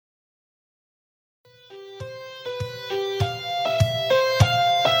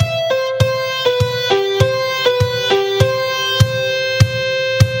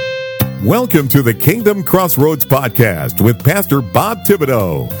Welcome to the Kingdom Crossroads podcast with Pastor Bob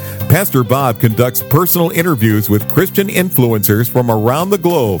Thibodeau. Pastor Bob conducts personal interviews with Christian influencers from around the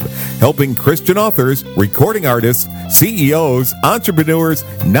globe, helping Christian authors, recording artists, CEOs, entrepreneurs,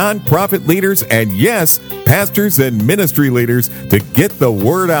 nonprofit leaders, and yes, pastors and ministry leaders to get the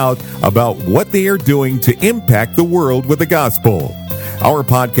word out about what they are doing to impact the world with the gospel. Our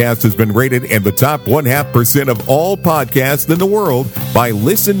podcast has been rated in the top 0.5% of all podcasts in the world by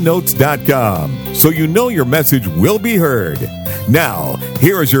ListenNotes.com, so you know your message will be heard. Now,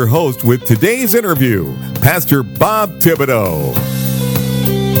 here is your host with today's interview, Pastor Bob Thibodeau.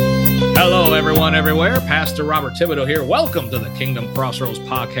 Hello, everyone, everywhere. Pastor Robert Thibodeau here. Welcome to the Kingdom Crossroads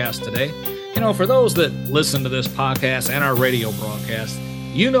podcast today. You know, for those that listen to this podcast and our radio broadcast,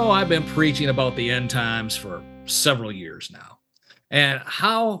 you know I've been preaching about the end times for several years now. And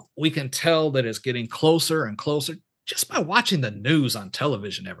how we can tell that it's getting closer and closer just by watching the news on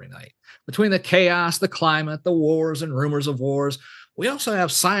television every night. Between the chaos, the climate, the wars and rumors of wars, we also have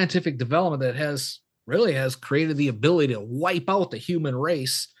scientific development that has created the ability to wipe out the human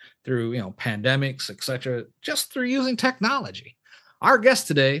race through, pandemics, etc., just through using technology. Our guest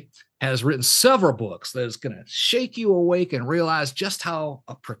today has written several books that is going to shake you awake and realize just how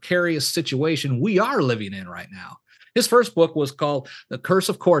a precarious situation we are living in right now. His first book was called The Curse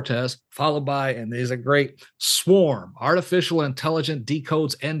of Cortez, followed by, and there's a great Swarm, Artificial Intelligence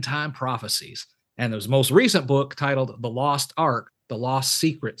Decodes End Time Prophecies. And his most recent book titled The Lost Ark, The Lost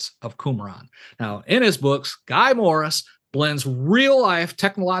Secrets of Qumran. Now, in his books, Guy Morriss blends real-life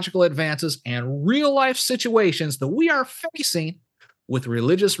technological advances and real-life situations that we are facing with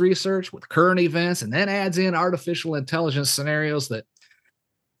religious research, with current events, and then adds in artificial intelligence scenarios that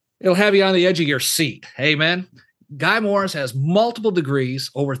it'll have you on the edge of your seat. Amen. Guy Morriss has multiple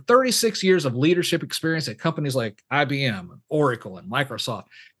degrees, over 36 years of leadership experience at companies like IBM, Oracle, and Microsoft.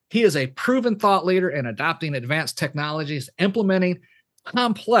 He is a proven thought leader in adopting advanced technologies, implementing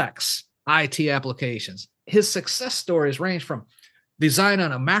complex IT applications. His success stories range from design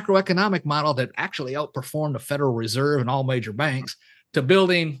on a macroeconomic model that actually outperformed the Federal Reserve and all major banks, to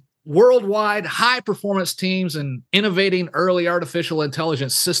building worldwide high-performance teams and innovating early artificial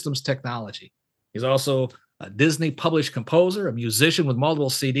intelligence systems technology. He's also a Disney-published composer, a musician with multiple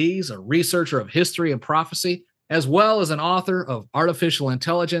CDs, a researcher of history and prophecy, as well as an author of artificial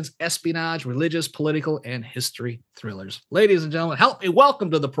intelligence, espionage, religious, political, and history thrillers. Ladies and gentlemen, help me welcome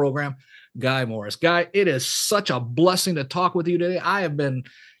to the program, Guy Morriss. Guy, it is such a blessing to talk with you today. I have been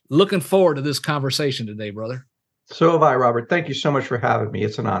looking forward to this conversation today, brother. So have I, Robert. Thank you so much for having me.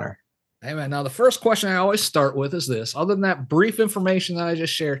 It's an honor. Amen. Now, the first question I always start with is this. Other than that brief information that I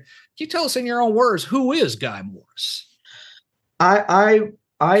just shared, can you tell us in your own words, who is Guy Morriss? I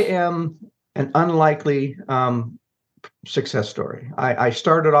am an unlikely success story. I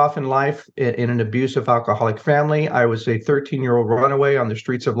started off in life in an abusive alcoholic family. I was a 13-year-old runaway on the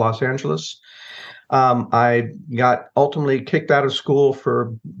streets of Los Angeles. I got ultimately kicked out of school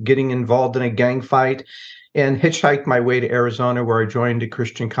for getting involved in a gang fight and hitchhiked my way to Arizona, where I joined a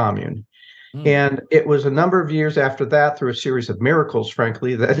Christian commune. And it was a number of years after that, through a series of miracles,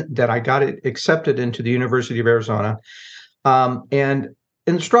 frankly, that I got it accepted into the University of Arizona. And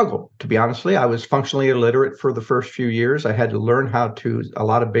in the struggle, to be honestly, I was functionally illiterate for the first few years. I had to learn a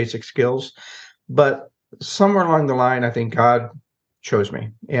lot of basic skills. But somewhere along the line, I think God chose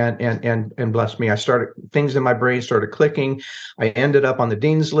me and blessed me. Things in my brain started clicking. I ended up on the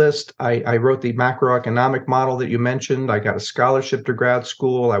dean's list. I wrote the macroeconomic model that you mentioned. I got a scholarship to grad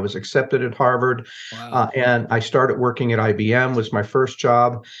school. I was accepted at Harvard. Wow. And I started working at IBM, was my first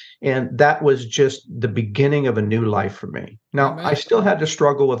job. And that was just the beginning of a new life for me. Now, Amen. I still had to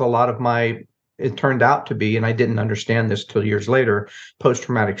struggle with a lot of it turned out to be, and I didn't understand this till years later,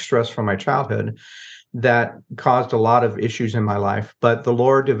 post-traumatic stress from my childhood, that caused a lot of issues in my life. But the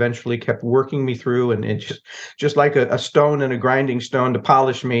Lord eventually kept working me through, and it just like a stone and a grinding stone to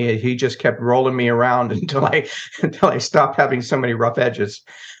polish me, he just kept rolling me around until I stopped having so many rough edges.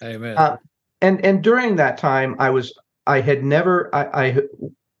 Amen. And during that time, I was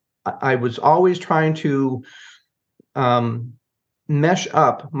always trying to mesh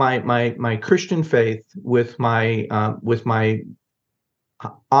up my Christian faith with my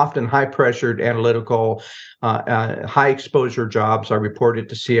often high-pressured, analytical, high-exposure jobs. I reported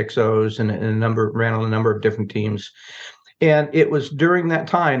to CXOs and ran on a number of different teams. And it was during that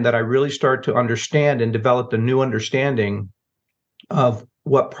time that I really started to understand and developed a new understanding of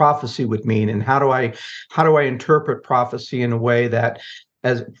what prophecy would mean, and how do I interpret prophecy in a way that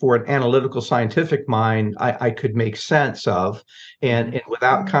as for an analytical scientific mind, I could make sense of, and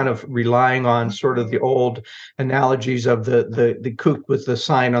without kind of relying on sort of the old analogies of the kook with the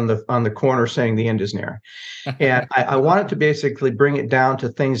sign on the corner saying the end is near. And I wanted to basically bring it down to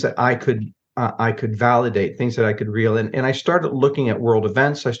things that I could validate, things that I could reel in. And I started looking at world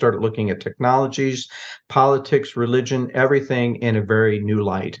events. I started looking at technologies, politics, religion, everything in a very new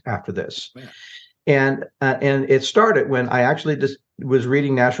light after this. And it started when I actually just was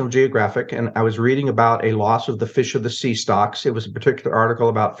reading National Geographic, and I was reading about a loss of the fish of the sea stocks. It was a particular article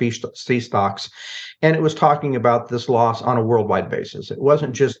about sea stocks, and it was talking about this loss on a worldwide basis. It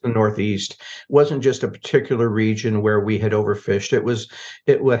wasn't just the Northeast. It wasn't just a particular region where we had overfished.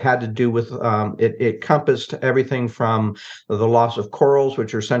 It had to do with it encompassed everything from the loss of corals,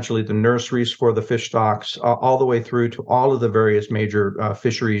 which are essentially the nurseries for the fish stocks, all the way through to all of the various major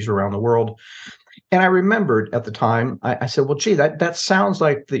fisheries around the world. And I remembered at the time, I said, well, gee, that sounds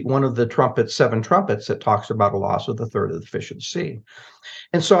like one of the seven trumpets that talks about a loss of the third of the fish of the sea.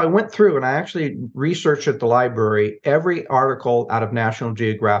 And so I went through and I actually researched at the library every article out of National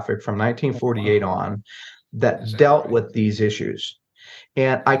Geographic from 1948 on that dealt with these issues.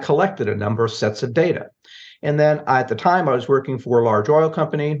 And I collected a number of sets of data. And then at the time, I was working for a large oil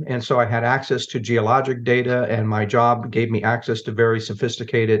company. And so I had access to geologic data, and my job gave me access to very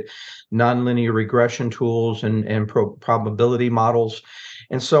sophisticated nonlinear regression tools and probability models.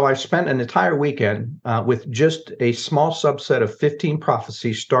 And so I spent an entire weekend with just a small subset of 15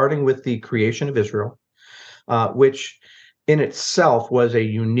 prophecies, starting with the creation of Israel, which in itself was a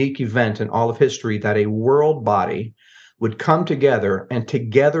unique event in all of history, that a world body would come together and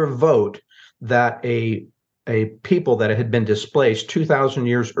together vote that a people that had been displaced 2,000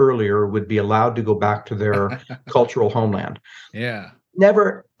 years earlier would be allowed to go back to their cultural homeland. Yeah.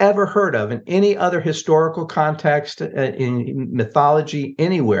 Never, ever heard of in any other historical context, in mythology,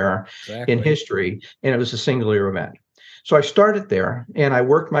 anywhere in history. And it was a singular event. So I started there and I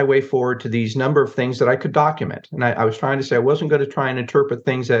worked my way forward to these number of things that I could document. And I was trying to say I wasn't going to try and interpret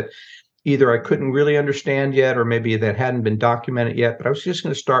things that either I couldn't really understand yet, or maybe that hadn't been documented yet, but I was just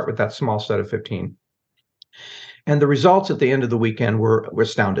going to start with that small set of 15. And the results at the end of the weekend were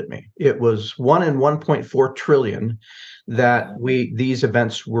astounded me. It was 1 in 1.4 trillion that these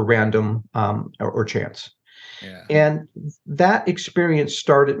events were random or chance. Yeah. And that experience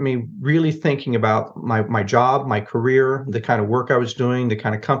started me really thinking about my job, my career, the kind of work I was doing, the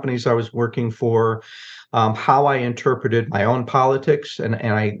kind of companies I was working for, how I interpreted my own politics. And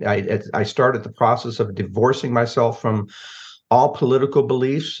I started the process of divorcing myself from all political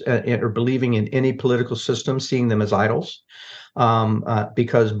beliefs or believing in any political system, seeing them as idols,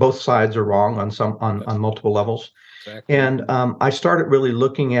 because both sides are wrong on multiple levels. Exactly. And I started really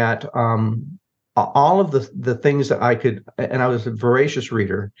looking at all of the things that I could, and I was a voracious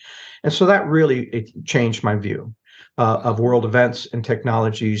reader. And so that really changed my view of world events and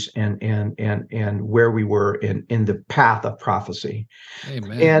technologies and where we were in the path of prophecy.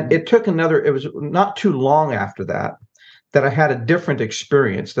 Amen. And it was not too long after that I had a different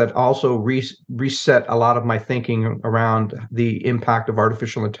experience that also reset a lot of my thinking around the impact of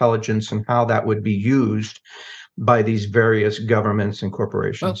artificial intelligence and how that would be used by these various governments and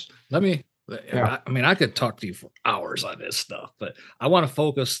corporations. Well, I could talk to you for hours on this stuff, but I want to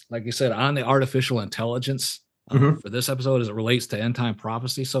focus, like you said, on the artificial intelligence for this episode as it relates to end time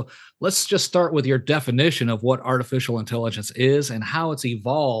prophecy. So let's just start with your definition of what artificial intelligence is and how it's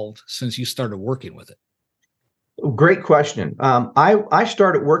evolved since you started working with it. Great question. I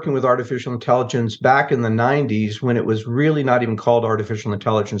started working with artificial intelligence back in the 90s when it was really not even called artificial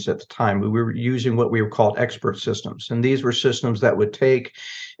intelligence at the time. We were using what we were called expert systems. And these were systems that would take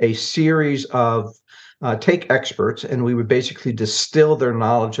a series of take experts, and we would basically distill their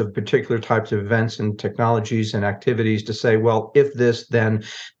knowledge of particular types of events and technologies and activities to say, well, if this, then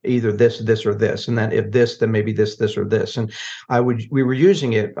either this, or this, and then if this, then maybe this, or this. And we were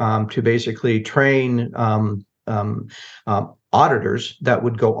using it to basically train auditors that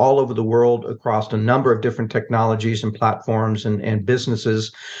would go all over the world across a number of different technologies and platforms and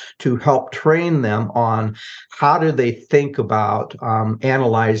businesses to help train them on how do they think about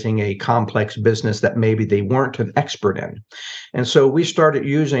analyzing a complex business that maybe they weren't an expert in. And so we started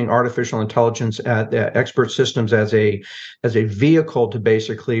using artificial intelligence expert systems as a vehicle to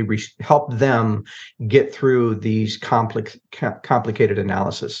basically help them get through these complicated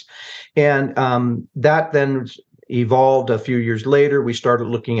analysis. And that then evolved a few years later. We started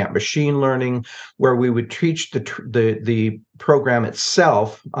looking at machine learning, where we would teach the program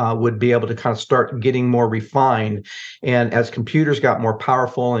itself would be able to kind of start getting more refined. And as computers got more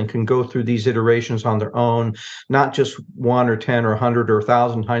powerful and can go through these iterations on their own, not just 1 or 10 or 100 or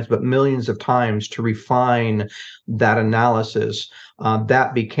 1,000 times, but millions of times to refine that analysis,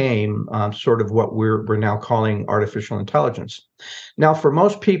 that became sort of what we're now calling artificial intelligence. Now, for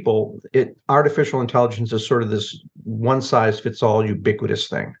most people, artificial intelligence is sort of this one-size-fits-all ubiquitous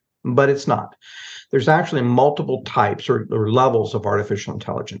thing, but it's not. There's actually multiple types or levels of artificial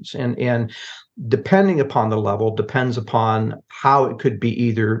intelligence. And depending upon the level, depends upon how it could be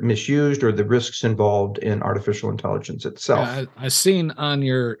either misused or the risks involved in artificial intelligence itself. Yeah, I've seen on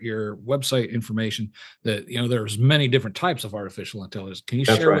your website information that, there's many different types of artificial intelligence. Can you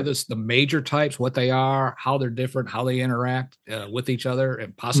share with us the major types, what they are, how they're different, how they interact with each other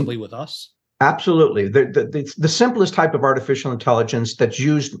and possibly with us? Absolutely. The simplest type of artificial intelligence that's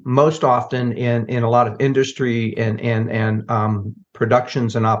used most often in a lot of industry and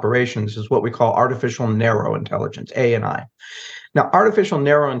productions and operations is what we call artificial narrow intelligence, ANI. Now, artificial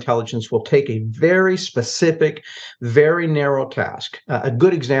narrow intelligence will take a very specific, very narrow task. A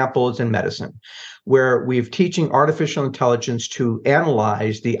good example is in medicine, where we're teaching artificial intelligence to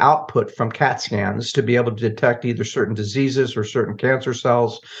analyze the output from CAT scans to be able to detect either certain diseases or certain cancer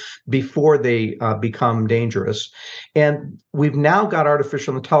cells before they become dangerous. And we've now got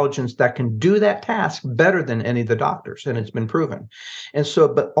artificial intelligence that can do that task better than any of the doctors, and it's been proven. And so,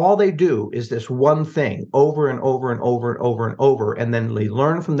 but all they do is this one thing over and over and over and over and over, and then they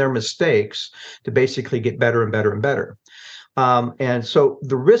learn from their mistakes to basically get better and better and better. And so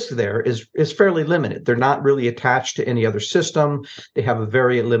the risk there is fairly limited. They're not really attached to any other system. They have a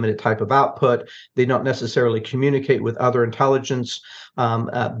very limited type of output. They don't necessarily communicate with other intelligence.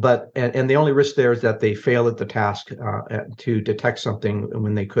 But the only risk there is that they fail at the task to detect something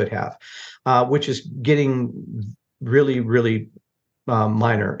when they could have, which is getting really, really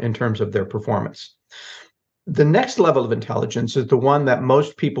minor in terms of their performance. The next level of intelligence is the one that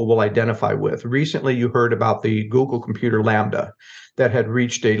most people will identify with. Recently, you heard about the Google computer Lambda that had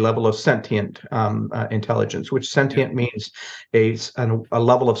reached a level of sentient intelligence, which sentient means a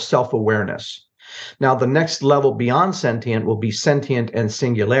level of self-awareness. Now, the next level beyond sentient will be sentient and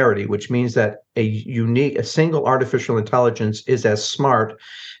singularity, which means that a single artificial intelligence is as smart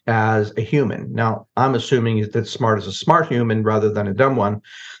as a human. Now, I'm assuming that smart is a smart human rather than a dumb one,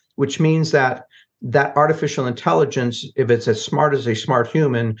 which means that artificial intelligence, if it's as smart as a smart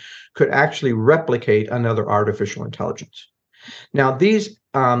human, could actually replicate another artificial intelligence. Now, this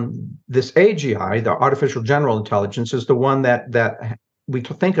AGI, the artificial general intelligence, is the one that we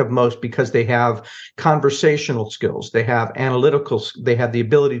think of most because they have conversational skills, they have analytical, they have the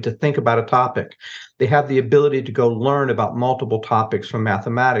ability to think about a topic, they have the ability to go learn about multiple topics from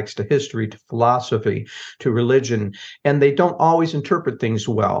mathematics to history to philosophy to religion, and they don't always interpret things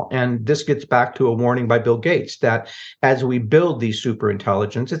well. And this gets back to a warning by Bill Gates that as we build these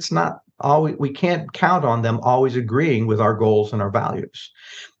superintelligence, it's not always, we can't count on them always agreeing with our goals and our values.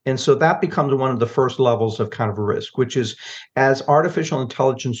 And so that becomes one of the first levels of kind of risk, which is as artificial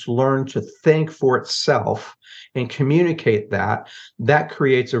intelligence learns to think for itself and communicate that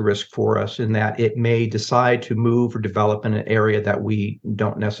creates a risk for us in that it may decide to move or develop in an area that we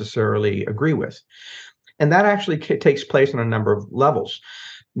don't necessarily agree with. And that actually takes place on a number of levels.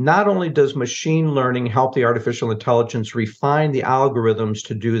 Not only does machine learning help the artificial intelligence refine the algorithms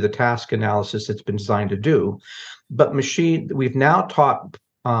to do the task analysis it's been designed to do, but we've now taught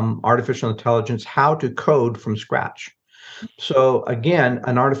artificial intelligence how to code from scratch. So again,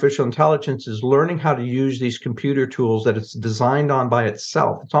 an artificial intelligence is learning how to use these computer tools that it's designed on by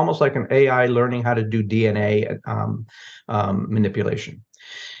itself. It's almost like an AI learning how to do DNA manipulation.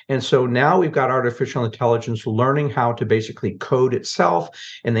 And so now we've got artificial intelligence learning how to basically code itself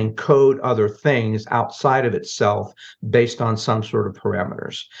and then code other things outside of itself based on some sort of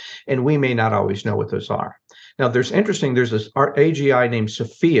parameters. And we may not always know what those are. Now, there's this AGI named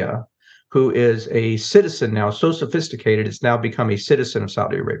Sophia, who is a citizen now, so sophisticated, it's now become a citizen of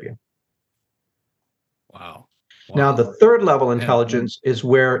Saudi Arabia. Wow. Now, the third level intelligence is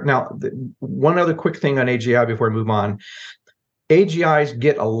where, one other quick thing on AGI before we move on. AGIs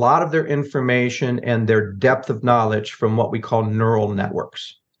get a lot of their information and their depth of knowledge from what we call neural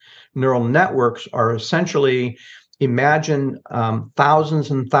networks. Neural networks are essentially, imagine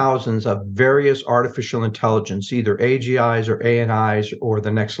thousands and thousands of various artificial intelligence, either AGIs or ANIs or the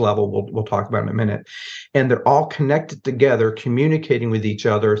next level we'll talk about in a minute. And they're all connected together, communicating with each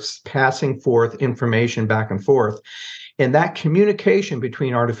other, passing forth information back and forth. And that communication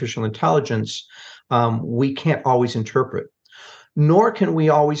between artificial intelligence, we can't always interpret. nor can we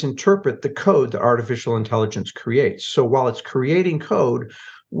always interpret the code that artificial intelligence creates. So while it's creating code,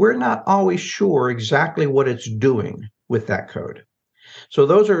 we're not always sure exactly what it's doing with that code. So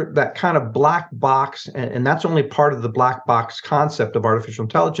those are that kind of black box, and that's only part of the black box concept of artificial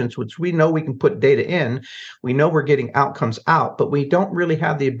intelligence, which we know we can put data in, we know we're getting outcomes out, but we don't really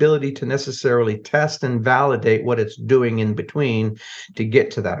have the ability to necessarily test and validate what it's doing in between to get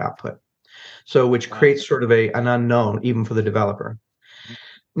to that output. So which creates sort of an unknown even for the developer.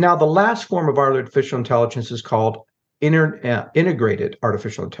 Now, the last form of artificial intelligence is called integrated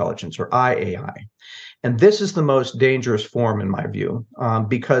artificial intelligence, or IAI. And this is the most dangerous form, in my view,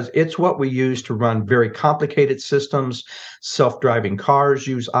 because it's what we use to run very complicated systems. Self-driving cars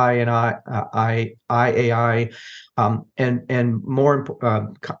use IAI, and more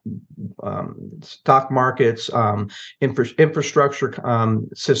stock markets, infrastructure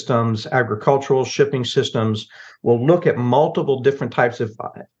systems, agricultural shipping systems will look at multiple different types of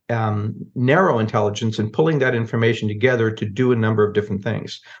narrow intelligence and pulling that information together to do a number of different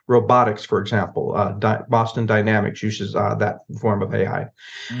things. Robotics, for example, Boston Dynamics uses that form of AI.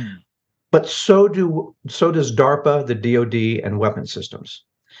 But so does DARPA, the DoD, and weapons systems.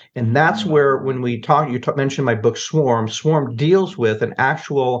 And that's where, when we talk, mentioned my book Swarm. Swarm deals with an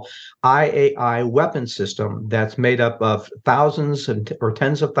actual IAI weapon system that's made up of thousands or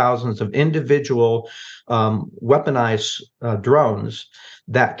tens of thousands of individual weaponized drones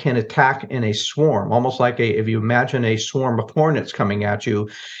that can attack in a swarm, almost like if you imagine a swarm of hornets coming at you.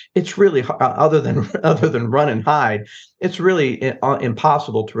 It's really other than run and hide, it's really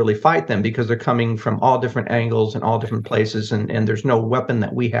impossible to really fight them because they're coming from all different angles and all different places, and there's no weapon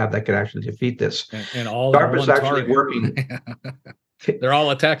that we have that could actually defeat this. And all DARPA's actually working. They're all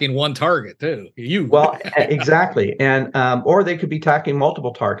attacking one target too. Well, exactly, and or they could be attacking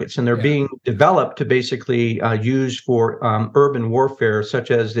multiple targets, and they're being developed to basically use for urban warfare, such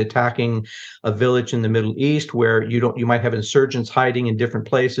as attacking a village in the Middle East where you might have insurgents hiding in different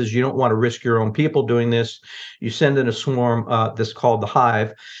places. You don't want to risk your own people doing this. You send in a swarm that's called the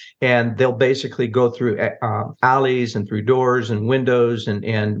Hive, and they'll basically go through alleys and through doors and windows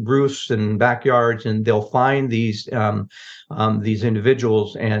and roofs and backyards, and they'll find these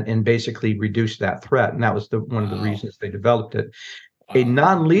individuals and basically reduce that threat. And that was one of the reasons they developed it. A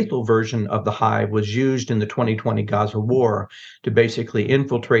non-lethal version of the Hive was used in the 2020 Gaza war to basically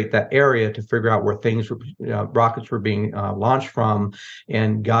infiltrate that area to figure out where rockets were being launched from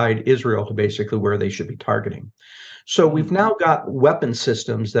and guide Israel to basically where they should be targeting. So we've now got weapon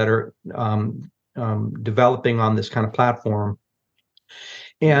systems that are developing on this kind of platform.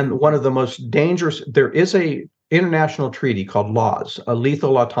 And one of the most dangerous, there is a international treaty called LAWS,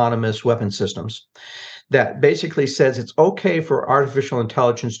 Lethal Autonomous Weapon Systems, that basically says it's okay for artificial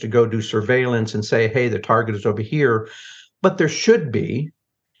intelligence to go do surveillance and say, hey, the target is over here. But there should be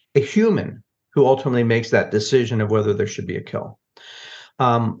a human who ultimately makes that decision of whether there should be a kill.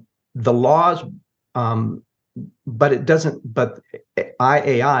 The laws, but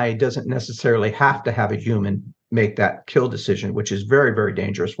IAI doesn't necessarily have to have a human make that kill decision, which is very, very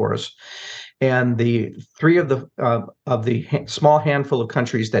dangerous for us. And the three of the small handful of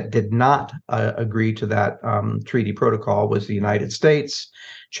countries that did not agree to that treaty protocol was the United States,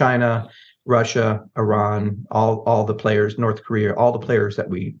 China, Russia, Iran, all the players, North Korea, all the players that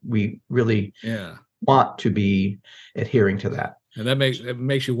we really want to be adhering to that. And that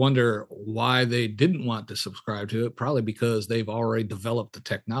makes you wonder why they didn't want to subscribe to it. Probably because they've already developed the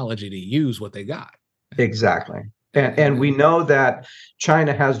technology to use what they got. Exactly. And we know that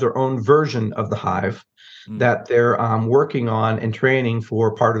China has their own version of the Hive that they're working on and training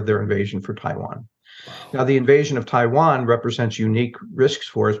for part of their invasion for Taiwan. Wow. Now, the invasion of Taiwan represents unique risks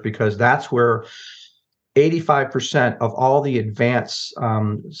for us because that's where 85% of all the advanced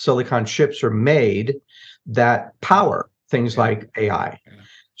silicon chips are made that power things like AI.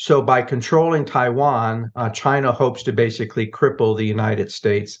 So by controlling Taiwan, China hopes to basically cripple the United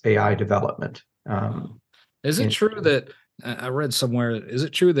States AI development. Is it true that I read somewhere, is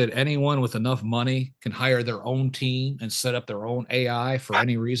it true that anyone with enough money can hire their own team and set up their own AI for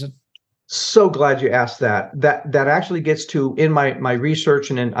any reason? So glad you asked that. That actually gets to, in my research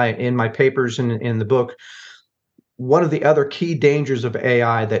and in my papers and in the book, one of the other key dangers of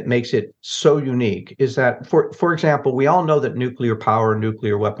AI that makes it so unique is that, for example, we all know that nuclear power and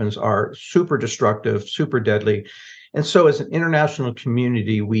nuclear weapons are super destructive, super deadly. And so as an international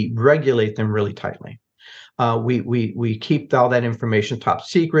community, we regulate them really tightly. We keep all that information top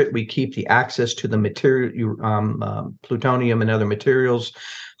secret. We keep the access to the material, plutonium and other materials,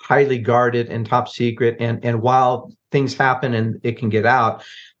 highly guarded and top secret. And while things happen and it can get out,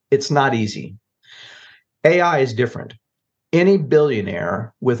 it's not easy. AI is different. any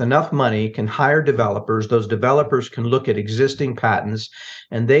billionaire with enough money can hire developers. Those developers can look at existing patents,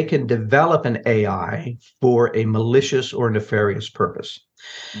 and they can develop an AI for a malicious or nefarious purpose.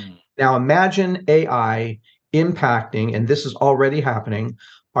 Now, imagine AI impacting, and this is already happening,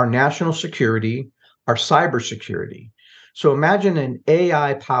 our national security, our cybersecurity. So imagine an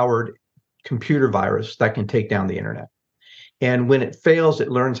AI-powered computer virus that can take down the internet. And when it fails,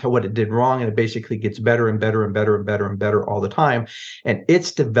 it learns what it did wrong, and it basically gets better and better and better and better and better all the time. And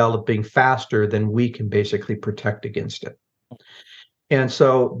it's developing faster than we can basically protect against it. And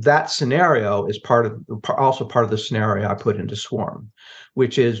so that scenario is also part of the scenario I put into Swarm,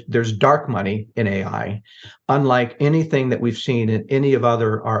 which is there's dark money in AI, unlike anything that we've seen in any of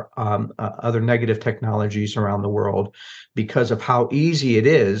other negative technologies around the world, because of how easy it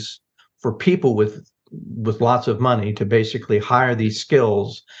is for people with lots of money to basically hire these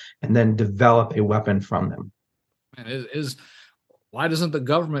skills and then develop a weapon from them. And why doesn't the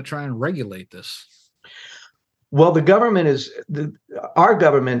government try and regulate this? Well, our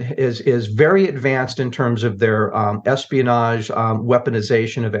government is very advanced in terms of their espionage,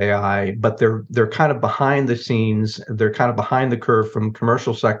 weaponization of AI, but they're kind of behind the scenes. They're kind of behind the curve from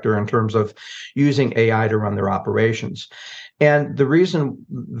commercial sector in terms of using AI to run their operations. And the reason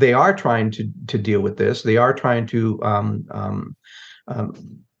they are trying to deal with this, they are trying to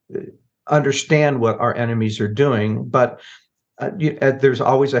understand what our enemies are doing, but there's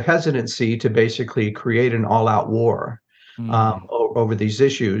always a hesitancy to basically create an all-out war over these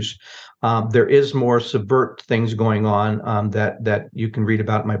issues. There is more subvert things going on that you can read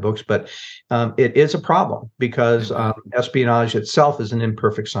about in my books, but it is a problem because espionage itself is an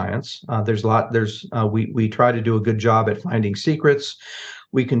imperfect science. We try to do a good job at finding secrets.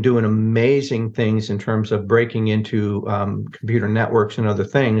 We can do amazing things in terms of breaking into computer networks and other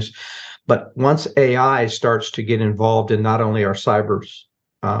things. But once AI starts to get involved in not only our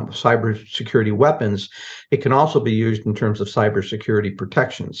cybersecurity weapons, it can also be used in terms of cybersecurity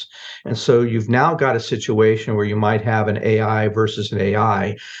protections. And so you've now got a situation where you might have an AI versus an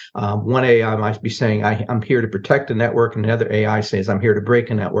AI. One AI might be saying, I'm here to protect a network, and another AI says, I'm here to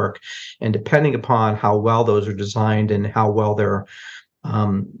break a network. And depending upon how well those are designed and how well they're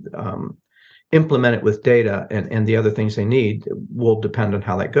implemented with data and the other things they need will depend on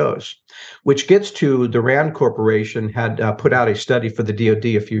how that goes. Which gets to the RAND Corporation had put out a study for the DoD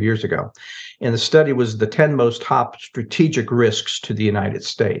a few years ago. And the study was the 10 most top strategic risks to the United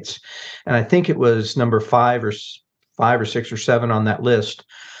States. And I think it was number 5 or 6 or 7 on that list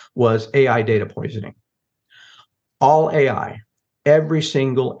was AI data poisoning. All AI, every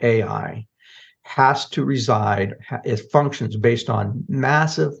single AI has to reside, it functions based on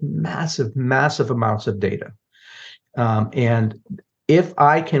massive amounts of data. And if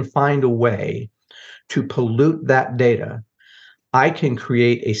I can find a way to pollute that data, I can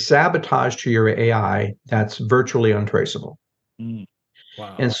create a sabotage to your AI that's virtually untraceable.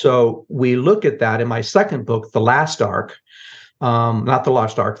 Wow. And so we look at that in my second book, The Last Ark, not The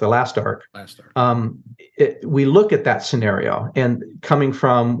Lost Ark, The Last Ark. We look at that scenario, and coming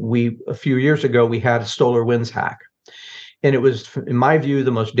from a few years ago, we had a SolarWinds hack, and it was, in my view,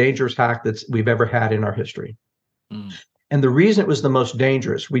 the most dangerous hack that we've ever had in our history. And the reason it was the most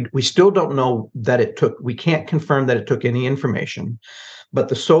dangerous, we still don't know we can't confirm that it took any information, but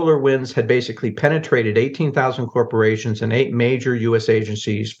the SolarWinds had basically penetrated 18,000 corporations and 8 major U.S.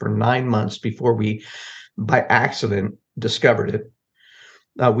 agencies for 9 months before we, by accident, discovered it.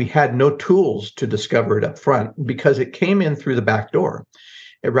 We had no tools to discover it up front because it came in through the back door.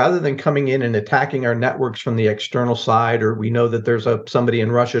 Rather than coming in and attacking our networks from the external side, or we know that there's somebody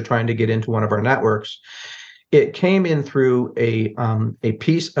in Russia trying to get into one of our networks, it came in through a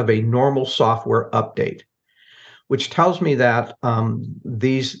piece of a normal software update, which tells me that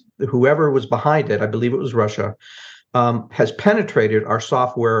whoever was behind it, I believe it was Russia, has penetrated our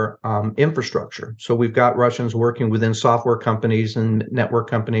software infrastructure. So we've got Russians working within software companies and network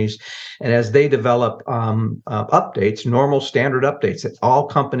companies. And as they develop updates, normal standard updates that all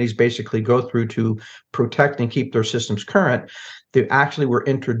companies basically go through to protect and keep their systems current, they actually were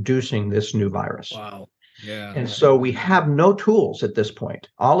introducing this new virus. Wow. Yeah. And so we have no tools at this point.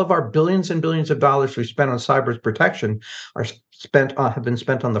 All of our billions and billions of dollars we spent on cyber protection have been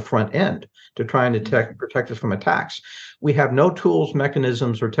spent on the front end to try and protect us from attacks. We have no tools,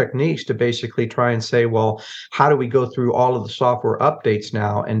 mechanisms, or techniques to basically try and say, well, how do we go through all of the software updates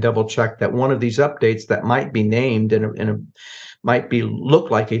now and double check that one of these updates that might be named and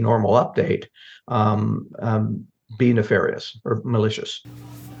look like a normal update be nefarious or malicious.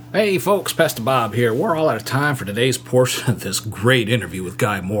 Hey folks, Pastor Bob here. We're all out of time for today's portion of this great interview with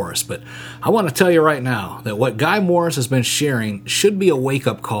Guy Morriss, but I want to tell you right now that what Guy Morriss has been sharing should be a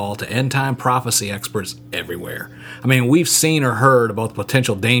wake-up call to end-time prophecy experts everywhere. I mean, we've seen or heard about the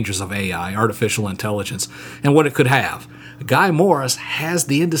potential dangers of AI, artificial intelligence, and what it could have. Guy Morriss has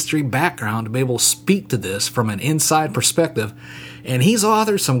the industry background to be able to speak to this from an inside perspective, and he's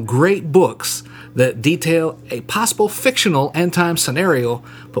authored some great books that detail a possible fictional end-time scenario,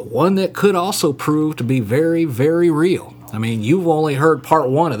 but one that could also prove to be very, very real. I mean, you've only heard part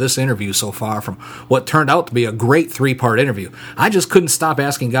one of this interview so far from what turned out to be a great 3-part interview. I just couldn't stop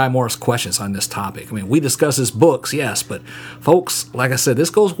asking Guy Morriss questions on this topic. I mean, we discuss his books, yes, but folks, like I said, this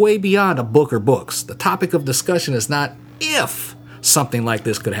goes way beyond a book or books. The topic of discussion is not if something like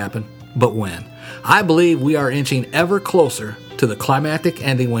this could happen, but when. I believe we are inching ever closer to the climactic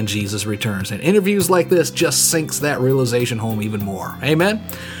ending when Jesus returns, and interviews like this just sinks that realization home even more. Amen?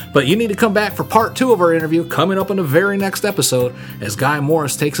 But you need to come back for part 2 of our interview coming up in the very next episode as Guy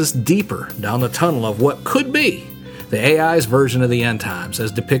Morriss takes us deeper down the tunnel of what could be the AI's version of the end times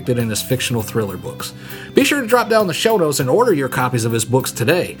as depicted in his fictional thriller books. Be sure to drop down the show notes and order your copies of his books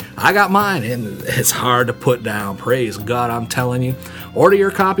today. I got mine, and it's hard to put down. Praise God, I'm telling you. Order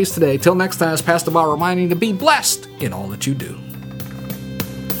your copies today. Till next time, it's Pastor Bob reminding you to be blessed in all that you do.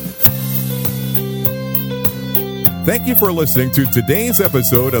 Thank you for listening to today's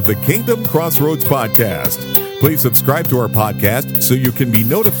episode of the Kingdom Crossroads Podcast. Please subscribe to our podcast so you can be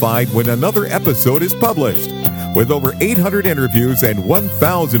notified when another episode is published. With over 800 interviews and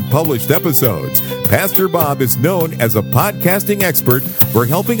 1,000 published episodes, Pastor Bob is known as a podcasting expert for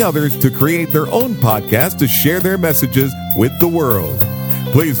helping others to create their own podcast to share their messages with the world.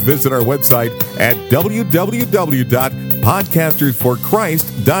 Please visit our website at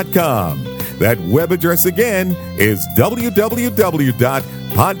www.podcastersforchrist.com. That web address again is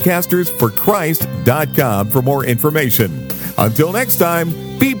www.podcastersforchrist.com for more information. Until next time,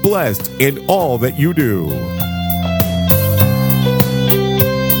 be blessed in all that you do.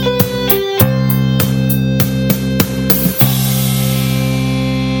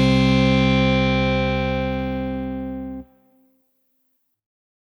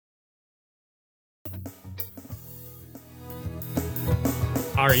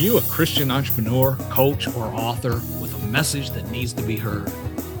 Are you a Christian entrepreneur, coach, or author with a message that needs to be heard?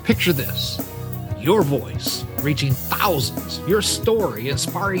 Picture this: your voice reaching thousands, your story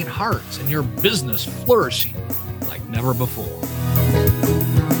inspiring hearts, and your business flourishing like never before.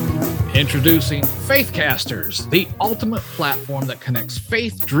 Introducing Faithcasters, the ultimate platform that connects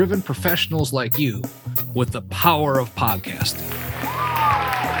faith-driven professionals like you with the power of podcasting.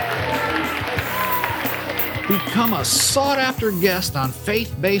 Become a sought-after guest on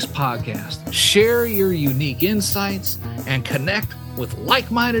faith-based podcasts. Share your unique insights and connect with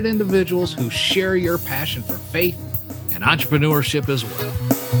like-minded individuals who share your passion for faith and entrepreneurship as well.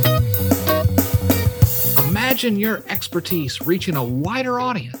 Imagine your expertise reaching a wider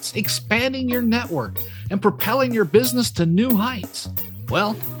audience, expanding your network, and propelling your business to new heights.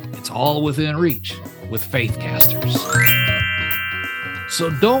 Well, it's all within reach with Faithcasters. So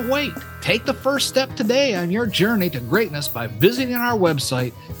don't wait. Take the first step today on your journey to greatness by visiting our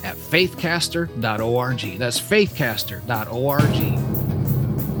website at faithcaster.org. That's faithcaster.org.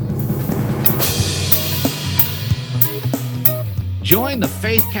 Join the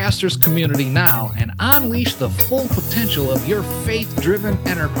Faithcasters community now and unleash the full potential of your faith-driven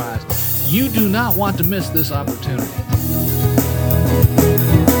enterprise. You do not want to miss this opportunity.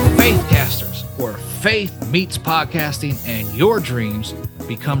 Faithcasters, where faith meets podcasting and your dreams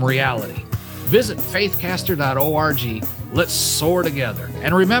become reality. Visit faithcaster.org. Let's soar together.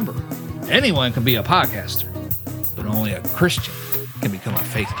 And remember, anyone can be a podcaster, but only a Christian can become a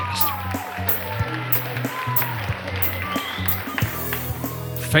faithcaster.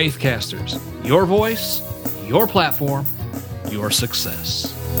 Faithcasters, your voice, your platform, your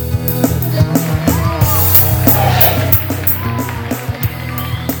success.